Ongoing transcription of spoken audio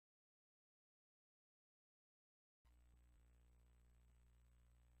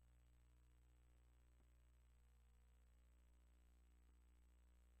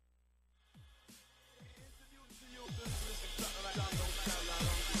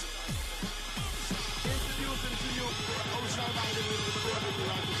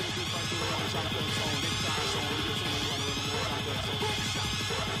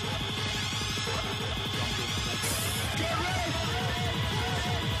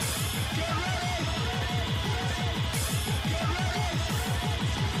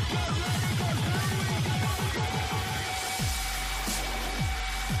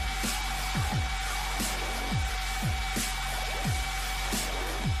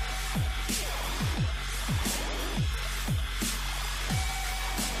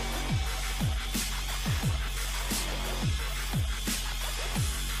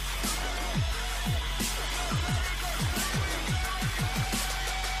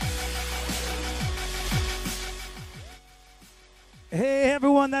Hey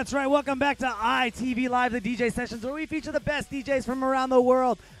everyone, that's right. Welcome back to ITV Live, the DJ sessions where we feature the best DJs from around the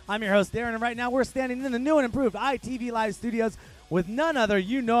world. I'm your host, Darren, and right now we're standing in the new and improved ITV Live studios with none other.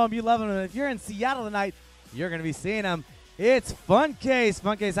 You know him, you love him, and if you're in Seattle tonight, you're going to be seeing him. It's Funtcase.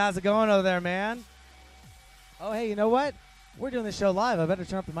 Funtcase, how's it going over there, man? Oh, hey, you know what? We're doing this show live. I better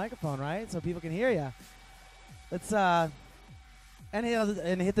turn up the microphone, right, so people can hear you. Let's and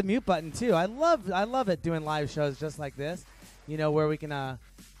hit the mute button too. I love it doing live shows just like this. You know, where we can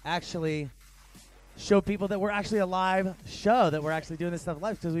actually show people that we're actually a live show, that we're actually doing this stuff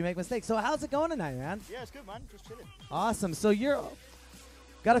live because we make mistakes. So how's it going tonight, man? Yeah, it's good, man. Just chilling. Awesome. So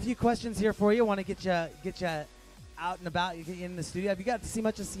got a few questions here for you. Want to get you out and about, get you in the studio. Have you got to see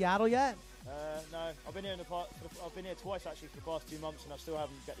much of Seattle yet? No, I've been here I've been here twice actually for the past 2 months, and I still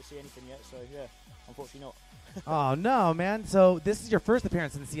haven't got to see anything yet. So yeah, unfortunately not. Oh no, man. So this is your first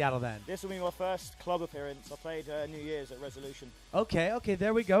appearance in Seattle, then? This will be my first club appearance. I played New Year's at Resolution. Okay,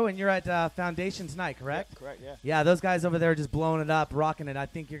 there we go. And you're at Foundation tonight, correct? Yep, correct, yeah. Yeah, those guys over there are just blowing it up, rocking it. I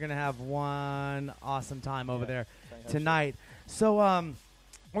think you're gonna have one awesome time over there tonight. So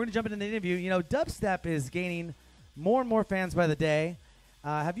we're gonna jump into the interview. You know, dubstep is gaining more and more fans by the day.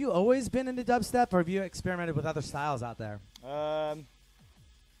 Have you always been into dubstep, or have you experimented with other styles out there?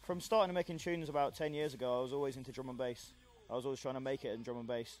 From starting to making tunes about 10 years ago, I was always into drum and bass. I was always trying to make it in drum and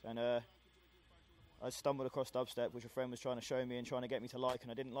bass, and I stumbled across dubstep, which a friend was trying to show me and trying to get me to like,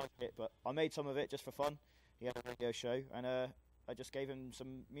 and I didn't like it, but I made some of it just for fun. He had a radio show, and I just gave him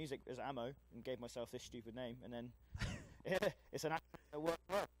some music as ammo and gave myself this stupid name, and then it's an word.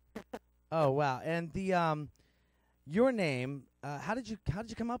 Oh wow! And the your name, how did you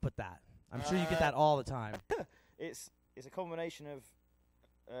come up with that? I'm sure you get that all the time. It's a combination of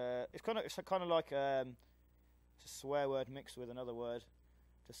it's kind of like a swear word mixed with another word,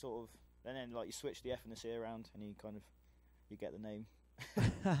 to sort of, and then like you switch the F and the C around, and you get the name.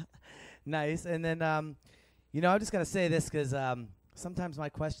 Nice. And then you know, I just gotta say this because sometimes my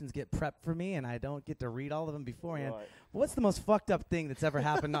questions get prepped for me, and I don't get to read all of them beforehand. Right. What's the most fucked up thing that's ever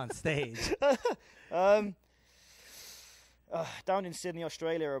happened on stage? Down in Sydney,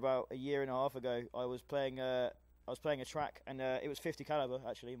 Australia, about a year and a half ago, I was playing a track, and it was 50 caliber,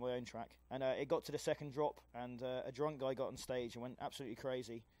 actually, my own track, and it got to the second drop, and a drunk guy got on stage and went absolutely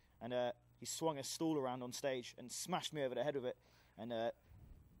crazy, and he swung a stool around on stage and smashed me over the head with it, and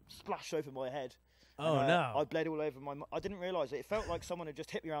splashed over my head. Oh, and, no. I bled all over I didn't realise it. It felt like someone had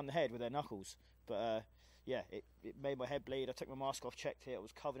just hit me around the head with their knuckles, but yeah, it made my head bleed. I took my mask off, checked it, it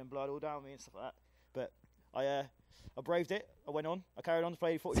was covered in blood all down me and stuff like that, but I braved it. I went on. I carried on to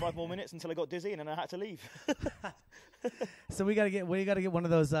play 45 more minutes until I got dizzy, and then I had to leave. So we gotta get one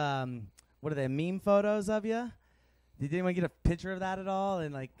of those what are they, meme photos of you? Did anyone get a picture of that at all,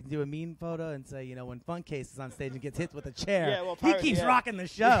 and like do a meme photo and say, you know, when Funtcase is on stage and gets hit with a chair, yeah, well, he keeps rocking the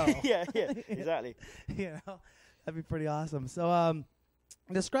show. yeah, exactly. You know, that'd be pretty awesome. So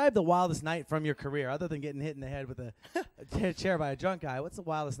describe the wildest night from your career, other than getting hit in the head with a chair by a drunk guy. What's the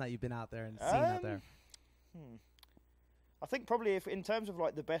wildest night you've been out there and seen out there? I think probably, if in terms of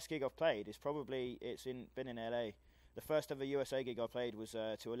like the best gig I've played, been in LA. The first ever USA gig I played was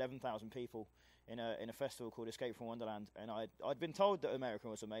to 11,000 people in a festival called Escape from Wonderland, and I'd been told that America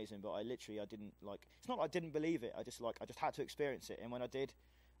was amazing, but I didn't like. It's not like I didn't believe it. I just had to experience it, and when I did,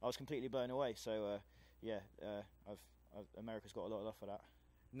 I was completely blown away. So America's got a lot of love for that.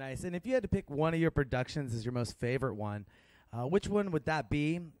 Nice. And if you had to pick one of your productions as your most favorite one, which one would that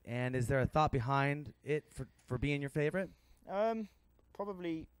be? And is there a thought behind it for being your favorite?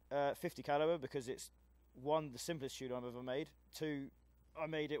 Probably 50 caliber, because it's one, the simplest tune I've ever made. Two, I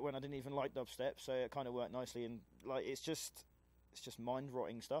made it when I didn't even like dubstep, so it kind of worked nicely. And like it's just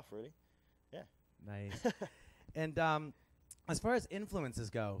mind-rotting stuff, really. Yeah. Nice. And as far as influences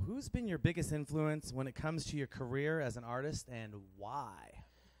go, who's been your biggest influence when it comes to your career as an artist, and why?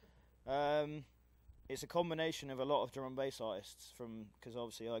 It's a combination of a lot of drum and bass artists, because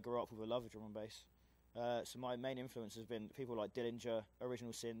obviously I grew up with a love of drum and bass. So my main influence has been people like Dillinger,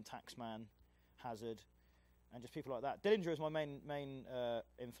 Original Sin, Taxman, Hazard, and just people like that. Dillinger is my main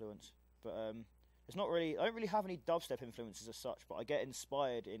influence, but it's not really. I don't really have any dubstep influences as such, but I get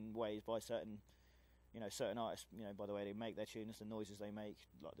inspired in ways by certain artists. You know, by the way they make their tunes, the noises they make,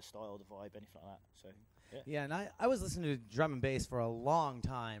 like the style, the vibe, anything like that. So yeah, and I was listening to drum and bass for a long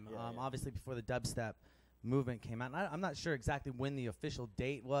time. Yeah. Obviously before the dubstep movement came out. And I'm not sure exactly when the official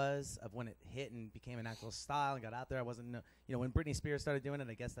date was of when it hit and became an actual style and got out there. I wasn't, when Britney Spears started doing it,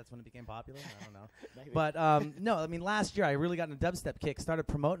 I guess that's when it became popular. I don't know. But no, I mean, last year I really got in a dubstep kick, started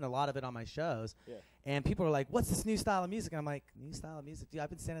promoting a lot of it on my shows. Yeah. And people were like, what's this new style of music? And I'm like, new style of music? Dude, I've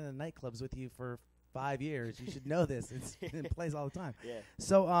been standing in the nightclubs with you for 5 years. You should know this. It plays all the time. Yeah.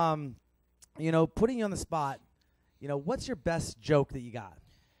 So, you know, putting you on the spot, you know, what's your best joke that you got?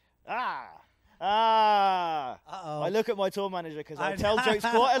 I look at my tour manager because I tell jokes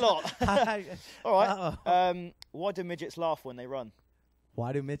quite a lot. All right. Why do midgets laugh when they run?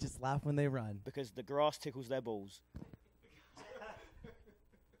 Why do midgets laugh when they run? Because the grass tickles their balls.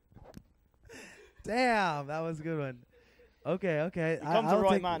 Damn, that was a good one. Okay. You come to the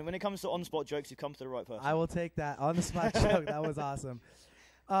right man. When it comes to on-spot jokes, you come to the right person. I will take that on-the-spot joke. That was awesome.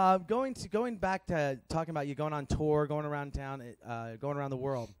 Going back to talking about you going on tour, going around town, going around the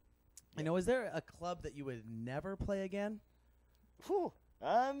world. You know, is there a club that you would never play again? Whew.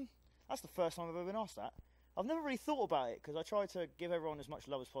 That's the first time I've ever been asked that. I've never really thought about it because I try to give everyone as much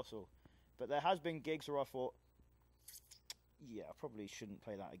love as possible. But there has been gigs where I thought, yeah, I probably shouldn't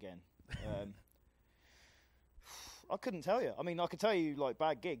play that again. I couldn't tell you. I mean, I could tell you like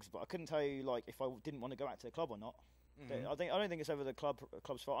bad gigs, but I couldn't tell you like if I didn't want to go back to the club or not. Mm-hmm. I don't think it's ever the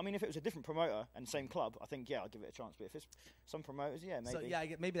club's fault. I mean, if it was a different promoter and same club, I think I'd give it a chance. But if it's some promoters, yeah, maybe.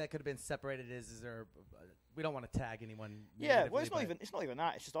 So maybe that could have been separated. Is there? We don't want to tag anyone. Yeah, well, it's not even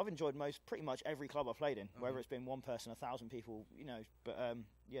that. It's just I've enjoyed pretty much every club I've played in, whether it's been one person, 1,000 people, you know. But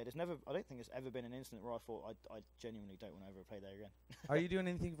yeah, I don't think there's ever been an incident where I thought I genuinely don't want to ever play there again. Are you doing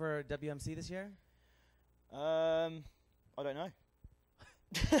anything for WMC this year? I don't know.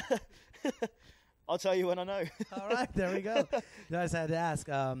 I'll tell you when I know. All right, there we go. I just had to ask.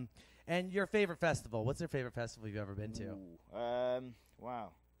 And your favorite festival? What's your favorite festival you've ever been to?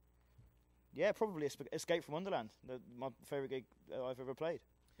 Wow. Yeah, probably Escape from Wonderland. My favorite gig I've ever played.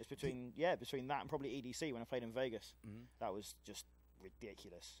 It's between that and probably EDC when I played in Vegas. Mm-hmm. That was just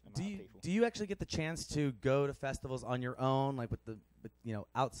ridiculous amount of people. Do you actually get the chance to go to festivals on your own, like with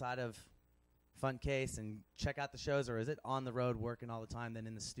outside of Funtcase and check out the shows, or is it on the road working all the time then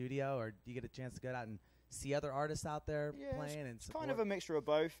in the studio, or do you get a chance to go out and see other artists out there playing and support? Kind of a mixture of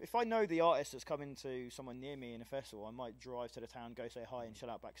both. If I know the artist that's coming to someone near me in a festival, I might drive to the town, go say hi and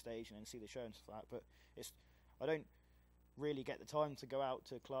chill out backstage and then see the show and stuff like that. But I don't really get the time to go out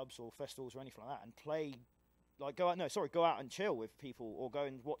to clubs or festivals or anything like that and play. Go out and chill with people or go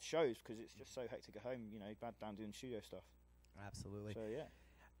and watch shows because it's just so hectic at home, bad down doing studio stuff. Absolutely. So yeah.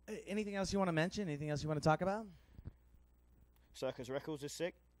 Anything else you want to mention? Anything else you want to talk about? Circus Records is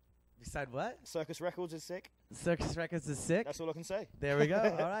sick. Beside what? Circus Records is sick. Circus Records is sick? That's all I can say. There we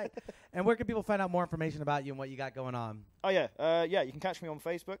go. All right. And where can people find out more information about you and what you got going on? Oh, yeah. You can catch me on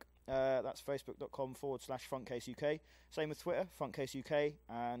Facebook. That's facebook.com/Funtcase UK. Same with Twitter, Funtcase UK.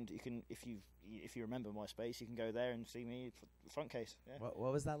 And you can, if you remember MySpace, you can go there and see me, Funtcase. Yeah.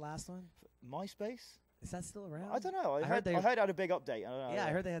 What was that last one? MySpace? Is that still around? I don't know. I heard they had a big update. I don't know. Yeah, I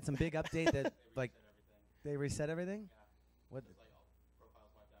heard they had some big update that they reset everything. Yeah. What?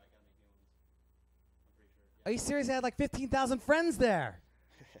 Are you serious? I had 15,000 friends there,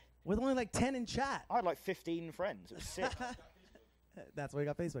 with only 10 in chat. I had 15 friends. It was sick. That's why you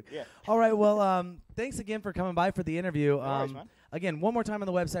got Facebook. Yeah. All right. Well, thanks again for coming by for the interview. No worries, man. Again, one more time on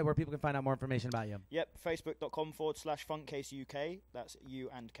the website where people can find out more information about you. Yep. Facebook.com/Funtcase UK. That's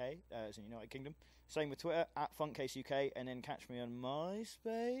U and K, as in United Kingdom. Same with Twitter, @Funtcase UK, and then catch me on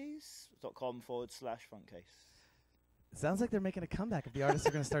myspace.com/Funtcase. It sounds like they're making a comeback if the artists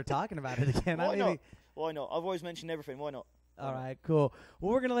are going to start talking about it again. Why not? Why not? I've always mentioned everything. Why not? All right, cool.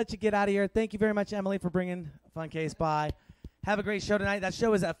 Well, we're going to let you get out of here. Thank you very much, Emily, for bringing Funtcase by. Have a great show tonight. That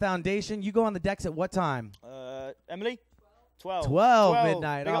show is at Foundation. You go on the decks at what time? Emily? 12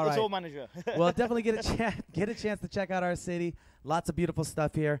 midnight. Big all up right. the tour manager. Well, definitely get a chance to check out our city. Lots of beautiful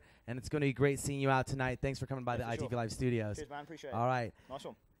stuff here, and it's going to be great seeing you out tonight. Thanks for coming by the ITV Live studios. Cheers, man. Appreciate it. All right. Nice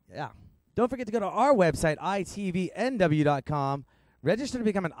one. Yeah. Don't forget to go to our website, itvnw.com. Register to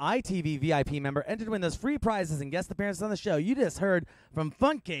become an ITV VIP member. Enter to win those free prizes and guest appearances on the show. You just heard from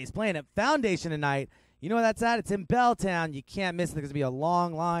Funtcase playing at Foundation tonight. You know where that's at? It's in Belltown. You can't miss it. There's going to be a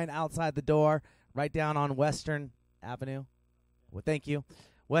long line outside the door right down on Western Avenue. Well, thank you.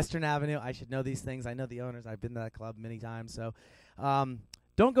 Western Avenue. I should know these things. I know the owners. I've been to that club many times. So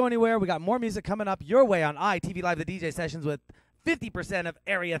don't go anywhere. We got more music coming up your way on ITV Live, the DJ sessions with 50% of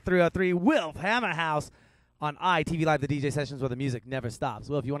Area 303, Wilf Hammerhouse on ITV Live, the DJ sessions where the music never stops.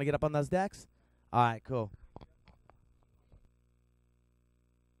 Will, if you want to get up on those decks? All right, cool.